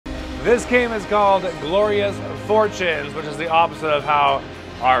This game is called Glorious Fortunes, which is the opposite of how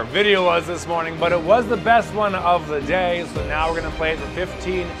our video was this morning, but it was the best one of the day, so now we're gonna play it for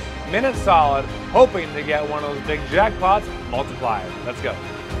 15 minutes solid, hoping to get one of those big jackpots multiplied. Let's go.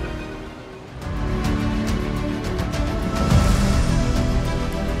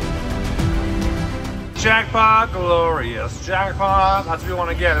 Jackpot, glorious jackpot. That's what we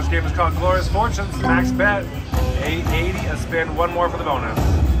want to get. This game is called Glorious Fortunes. Max bet, 880. A spin, one more for the bonus.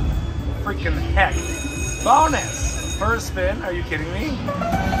 Freaking heck. Bonus! First spin, are you kidding me?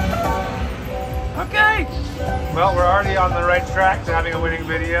 Okay. Well, we're already on the right track to having a winning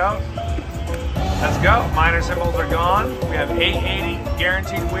video. Let's go. Minor symbols are gone. We have 880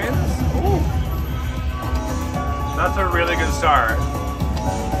 guaranteed wins. Ooh. That's a really good start.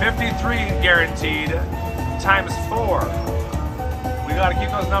 53 guaranteed times 4. We gotta keep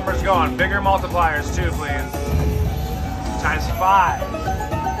those numbers going. Bigger multipliers too, please. Times 5.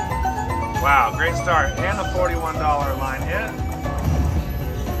 Wow, great start. And a $41 line hit.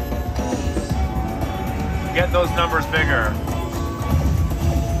 Get those numbers bigger.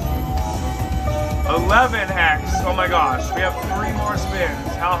 11x. Oh my gosh, we have 3 more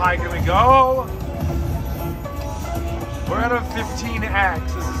spins. How high can we go? We're at a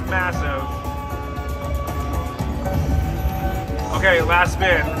 15x. This is massive. Okay, last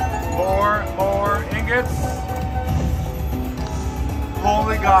spin. 4 more ingots.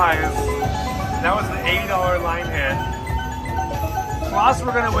 Holy guys. That was an $80 line hit. Plus,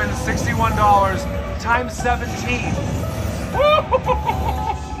 we're gonna win $61 times 17.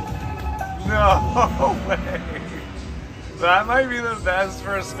 No way. That might be the best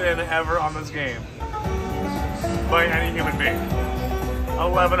first spin ever on this game. By any human being.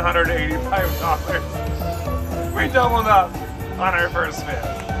 $1,185. We doubled up on our first spin.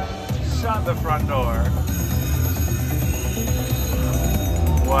 Shut the front door.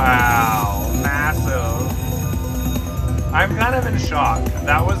 Wow, massive. I'm kind of in shock.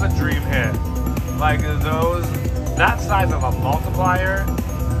 That was a dream hit. Like that size of a multiplier.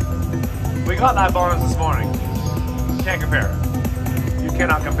 We got that bonus this morning. Can't compare it. You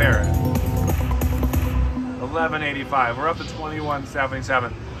cannot compare it. 1185. We're up to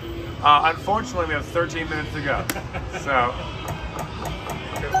 2177. Unfortunately, we have 13 minutes to go. So,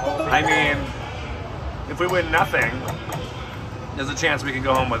 I mean, if we win nothing, there's a chance we can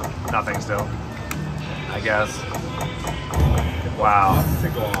go home with nothing still. I guess. Wow.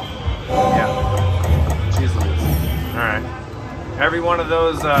 Yeah. Jeez Louise. All right. Every one of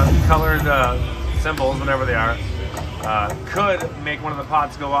those colored symbols, whatever they are, could make one of the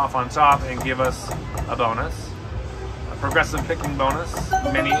pots go off on top and give us a bonus. A progressive picking bonus.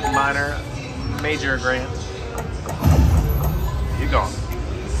 Mini, minor, major grant. Keep going.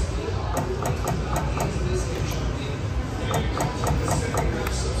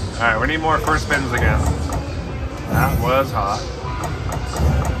 Alright, we need more first spins again. That was hot.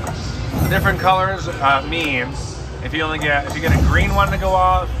 The different colors mean if you get a green one to go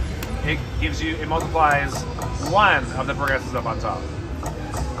off, it multiplies 1 of the progressives up on top.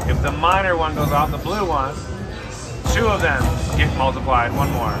 If the minor one goes off, the blue one, 2 of them get multiplied,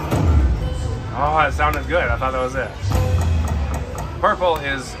 1 more. Oh, it sounded good. I thought that was it. Purple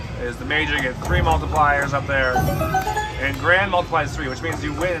is the major. You get 3 multipliers up there. And grand multiplies 3, which means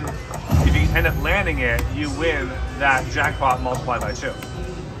you win. If you end up landing it, you win that jackpot multiplied by 2.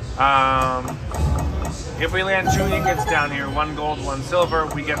 If we land 2 ingots down here, 1 gold, 1 silver,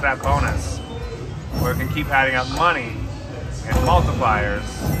 we get that bonus. Where we can keep adding up money and multipliers.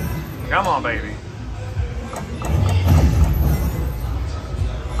 Come on, baby.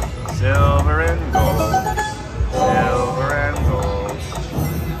 Silver and gold. Silver and gold.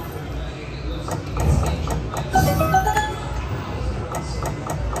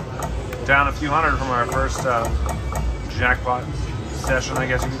 Down a few hundred from our first jackpot session, I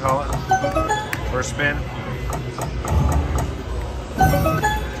guess you can call it. First spin.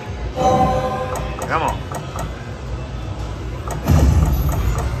 Come on.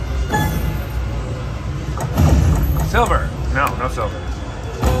 Silver. No silver.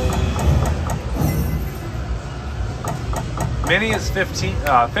 Mini is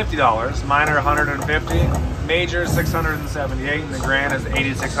 $50, minor $150, major $678, and the grand is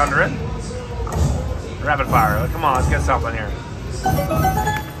 $8,600. Rapid fire. Come on, let's get something here.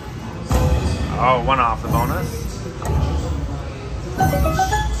 Oh, 1 off the bonus.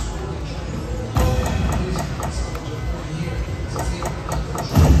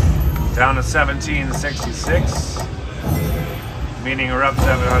 Down to $17.66, meaning we're up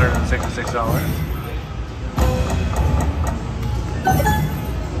 $766.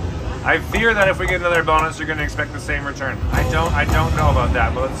 I fear that if we get another bonus, you're going to expect the same return. I don't know about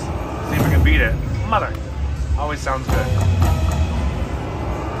that, but See if we can beat it. Mother. Always sounds good.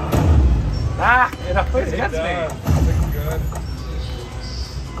 Ah, it always gets me. Looks good.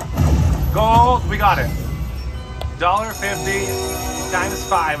 Gold, we got it. $1.50 times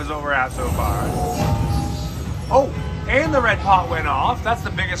 5 is what we're at so far. Oh, and the red pot went off. That's the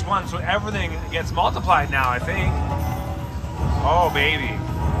biggest one, so everything gets multiplied now, I think. Oh, baby.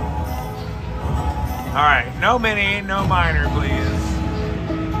 All right, no mini, no minor, please.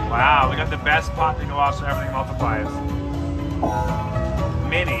 Wow, we got the best pot to go off, so everything multiplies.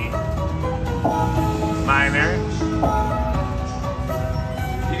 Mini, minor.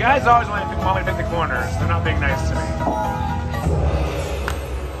 You guys always want me to pick the corners. They're not being nice to me.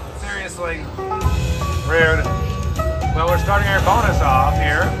 Seriously. Rude. Well, we're starting our bonus off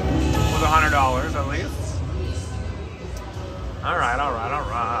here with $100 at least. All right, all right, all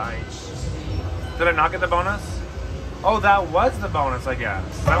right. Did I not get the bonus? Oh, that was the bonus, I guess.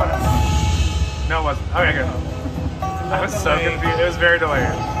 That would... No, it wasn't. Okay, good. I was so confused. It was very delayed.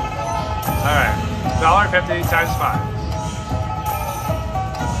 All right, $1.50 times 5.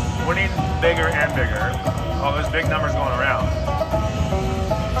 We need bigger and bigger. Oh, there's big numbers going around.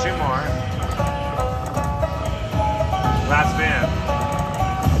 2 more. Last spin.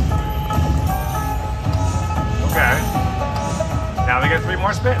 Okay. Now we get 3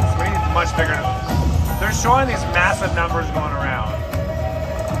 more spins. We need much bigger. They're showing these massive numbers going around.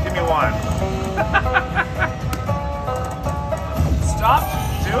 Give me 1. Stop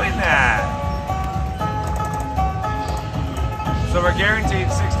doing that. So we're guaranteed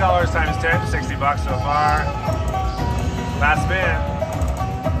 $6 times 10, $60 so far. Last spin.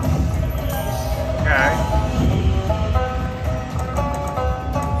 Okay.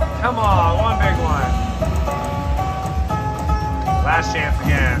 Come on, 1 big one. Last chance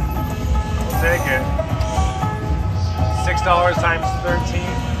again. We'll take it. $6 times 13.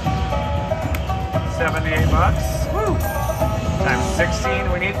 $78. Woo! Times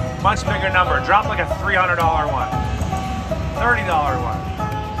 16. We need much bigger number. Drop like a $300 one. $30 one.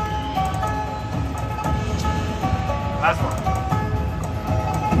 Last one.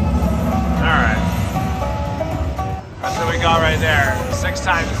 Alright. That's what we got right there. 6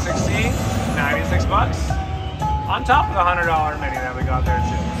 times 16, $96. On top of the $100 mini that we got there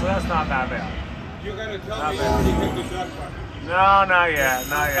too. So that's not that bad. You're gonna tell me you already hit the jackpot. No, not yet,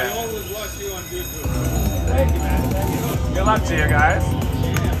 not I yet. always watch you on YouTube. Thank you, man. Thank you. Good luck to you guys.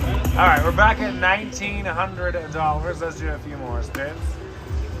 All right, we're back at $1,900. Let's do a few more spins.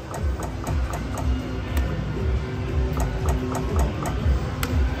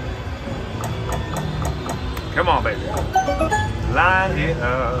 Come on, baby. Line it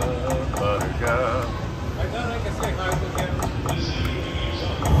up, buttercup. I thought I could say hi to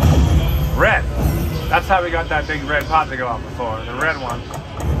Red. That's how we got that big red pot to go off before. The red one.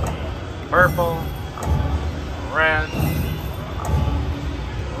 Purple. Red.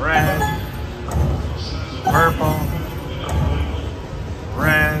 Red. Purple.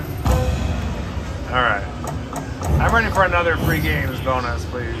 Red. Alright. I'm ready for another free games bonus,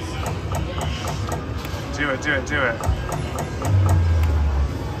 please. Do it, do it, do it.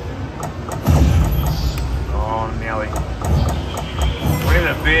 Oh, Nelly. We need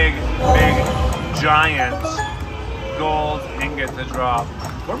a big, giant gold ingot to drop.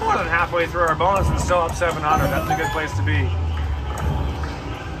 We're more than halfway through our bonus and still up 700. That's a good place to be.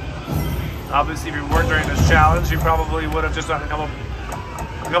 Obviously, if you weren't during this challenge, you probably would have just done a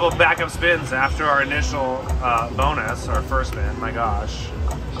couple backup spins after our initial bonus, our first spin. My gosh.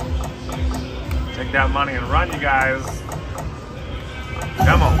 Take that money and run, you guys.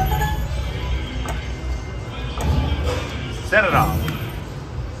 Come on. Set it off.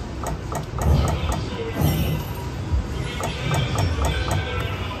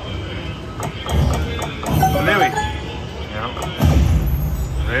 Louis. Yeah.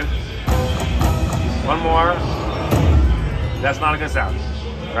 Right. One more. That's not a good sound.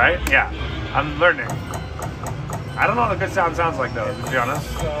 Right? Yeah. I'm learning. I don't know what a good sound sounds like though, to be honest.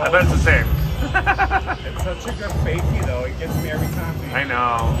 I bet it's the same. It's such a good fakey though. It gets me every time. I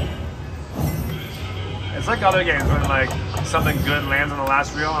know. It's like other games when like something good lands on the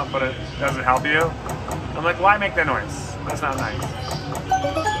last reel but it doesn't help you. I'm like, why make that noise? That's not nice.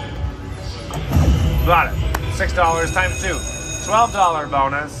 Got it. $6 times 2. $12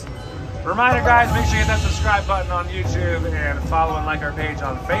 bonus. Reminder guys, make sure you hit that subscribe button on YouTube and follow and like our page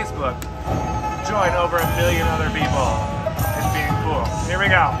on Facebook. Join over 1 million other people in being cool. Here we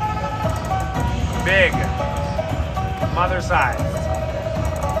go. Big. Mother size.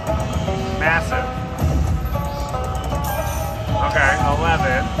 Massive. Okay,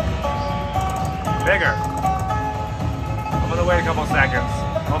 11. Bigger. I'm gonna wait a couple seconds.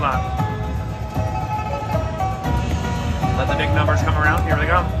 Hold on. Let the big numbers come around. Here they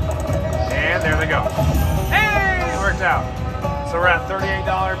come. And there they go. Hey, it worked out. So we're at $38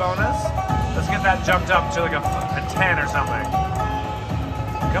 bonus. Let's get that jumped up to like a 10 or something.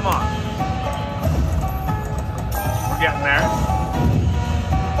 Come on. We're getting there.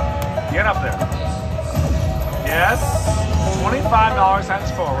 Get up there. Yes. $25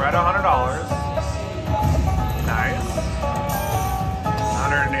 times 4. We're at $100. Nice.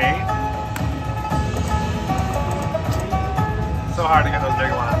 108. So hard to get those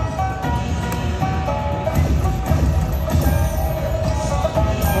big ones.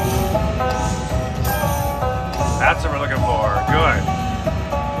 That's what we're looking for. Good.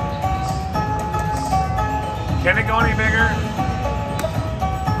 Can it go any bigger?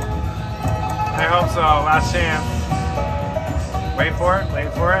 I hope so. Last chance. Wait for it.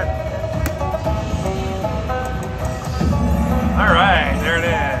 Wait for it. All right, there it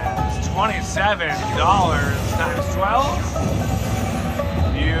is. $27 times 12.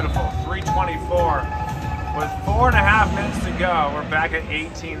 Beautiful. 324. With 4.5 minutes to go, we're back at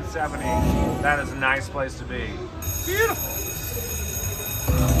 1870. That is a nice place to be. Beautiful.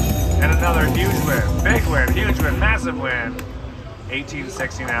 And another huge win. Big win. Huge win. Massive win.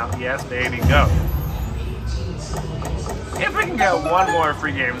 1860 now. Yes, baby. Go. If we can get one more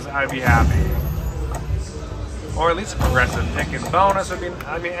free games, I'd be happy. Or at least a progressive pick and bonus would be,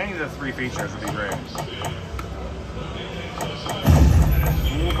 I mean, any of the 3 features would be great.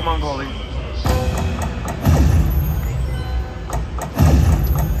 Ooh, come on, Goldie.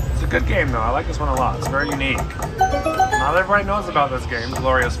 It's a good game, though. I like this one a lot. It's very unique. Not everybody knows about this game,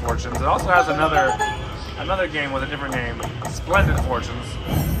 Glorious Fortunes. It also has another game with a different name, Splendid Fortunes.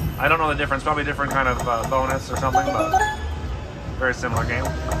 I don't know the difference. Probably a different kind of bonus or something, but very similar game.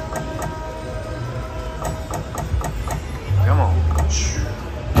 Come on.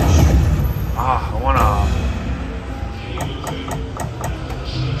 Ah, one off.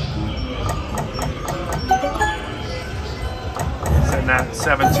 Sitting at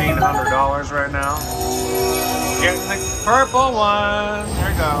 $1,700 right now. Getting the purple one.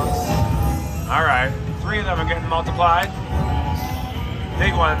 There it goes. All right. 3 of them are getting multiplied.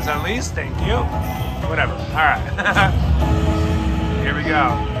 Big ones at least. Thank you. Whatever. All right. Here we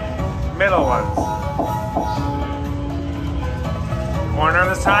go. Middle ones. Corner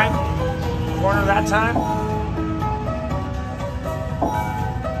this time. Corner that time.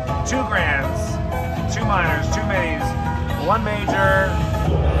 2 grands. 2 minors. 2 minis. 1 major.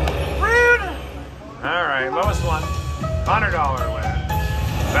 Rude. All right. Lowest one. $100 win.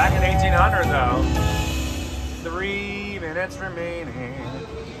 Back at 1800 though. 3 minutes remaining.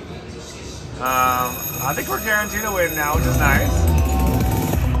 I think we're guaranteed a win now, which is nice.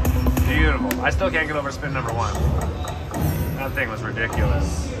 Beautiful. I still can't get over spin number 1. That thing was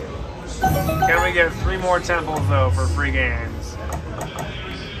ridiculous. Can we get 3 more temples though for free games?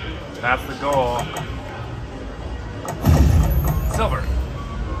 That's the goal. Silver.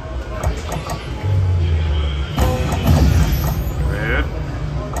 Good.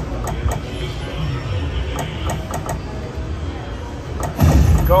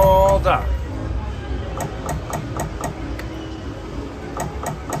 Gold up.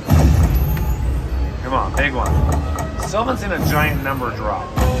 Come on, big one. Still haven't seen a giant number drop.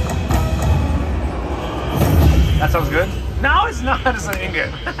 That sounds good? No, it's not. It's an ingot.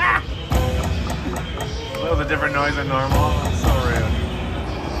 A little bit different noise than normal. It's so rude.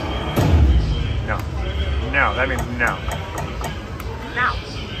 No. No, that means no. No.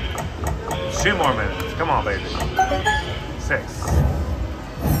 2 more minutes. Come on, baby. 6.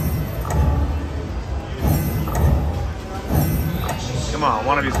 Come on,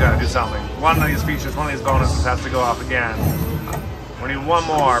 one of you's got to do something. One of these features, one of these bonuses has to go off again. We need 1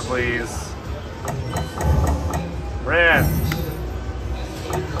 more, please. Red.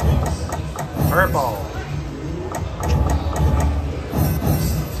 Purple.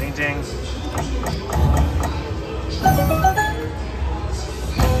 Ding ding.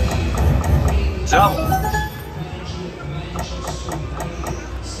 Double.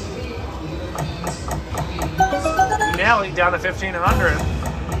 Nelly down to 1,500.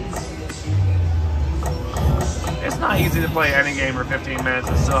 It's not easy to play any game for 15 minutes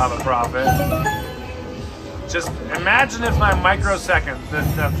and still have a profit. Just imagine if my microsecond,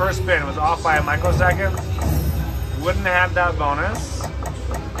 the first spin was off by a microsecond, wouldn't have had that bonus,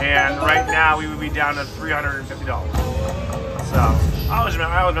 and right now we would be down to $350. So I always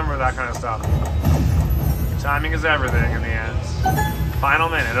remember that kind of stuff. Timing is everything in the end. Final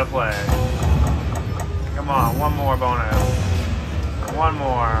minute of play. Come on, 1 more bonus. 1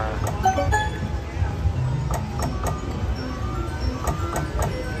 more.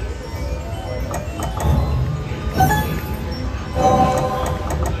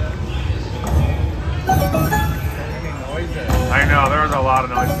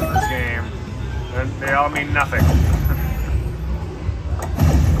 lot of noises in this game. And they all mean nothing.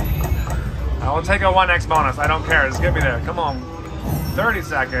 I will take a 1x bonus. I don't care. Just get me there. Come on. 30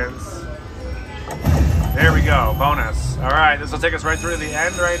 seconds. There we go. Bonus. All right. This will take us right through to the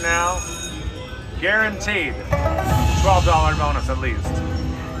end right now. Guaranteed. $12 bonus at least.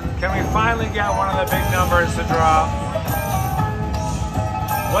 Can we finally get one of the big numbers to drop?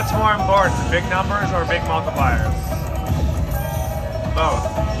 What's more important, big numbers or big multipliers? Both.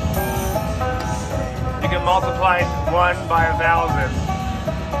 You can multiply 1 by 1,000.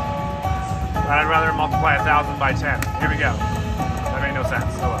 But I'd rather multiply 1,000 by 10. Here we go. That made no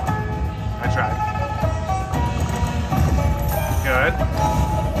sense. Oh well. I tried. Good.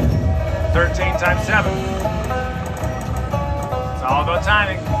 13 times 7. It's all about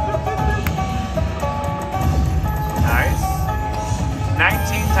timing. Nice.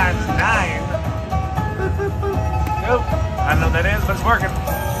 19 times 9. Nope. I don't know what that is, but it's working.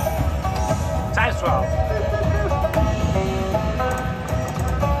 Times 12.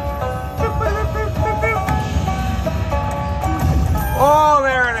 Oh,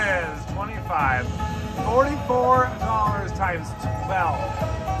 there it is. 25. $44 times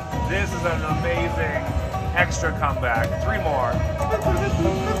 12. This is an amazing extra comeback. 3 more.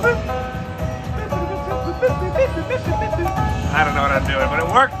 I don't know what I'm doing, but it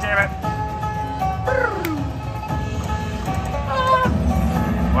worked, damn it.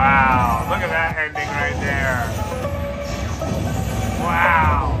 Wow, look at that ending right there.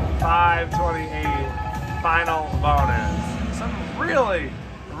 Wow, 528 final bonus. Some really,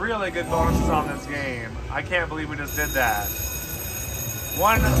 really good bonuses on this game. I can't believe we just did that.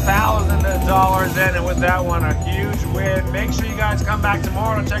 $1,000 in, and with that one, a huge win. Make sure you guys come back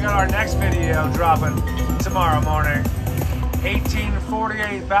tomorrow and check out our next video dropping tomorrow morning.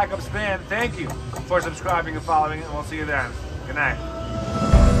 1848 backup spin. Thank you for subscribing and following, and we'll see you then. Good night.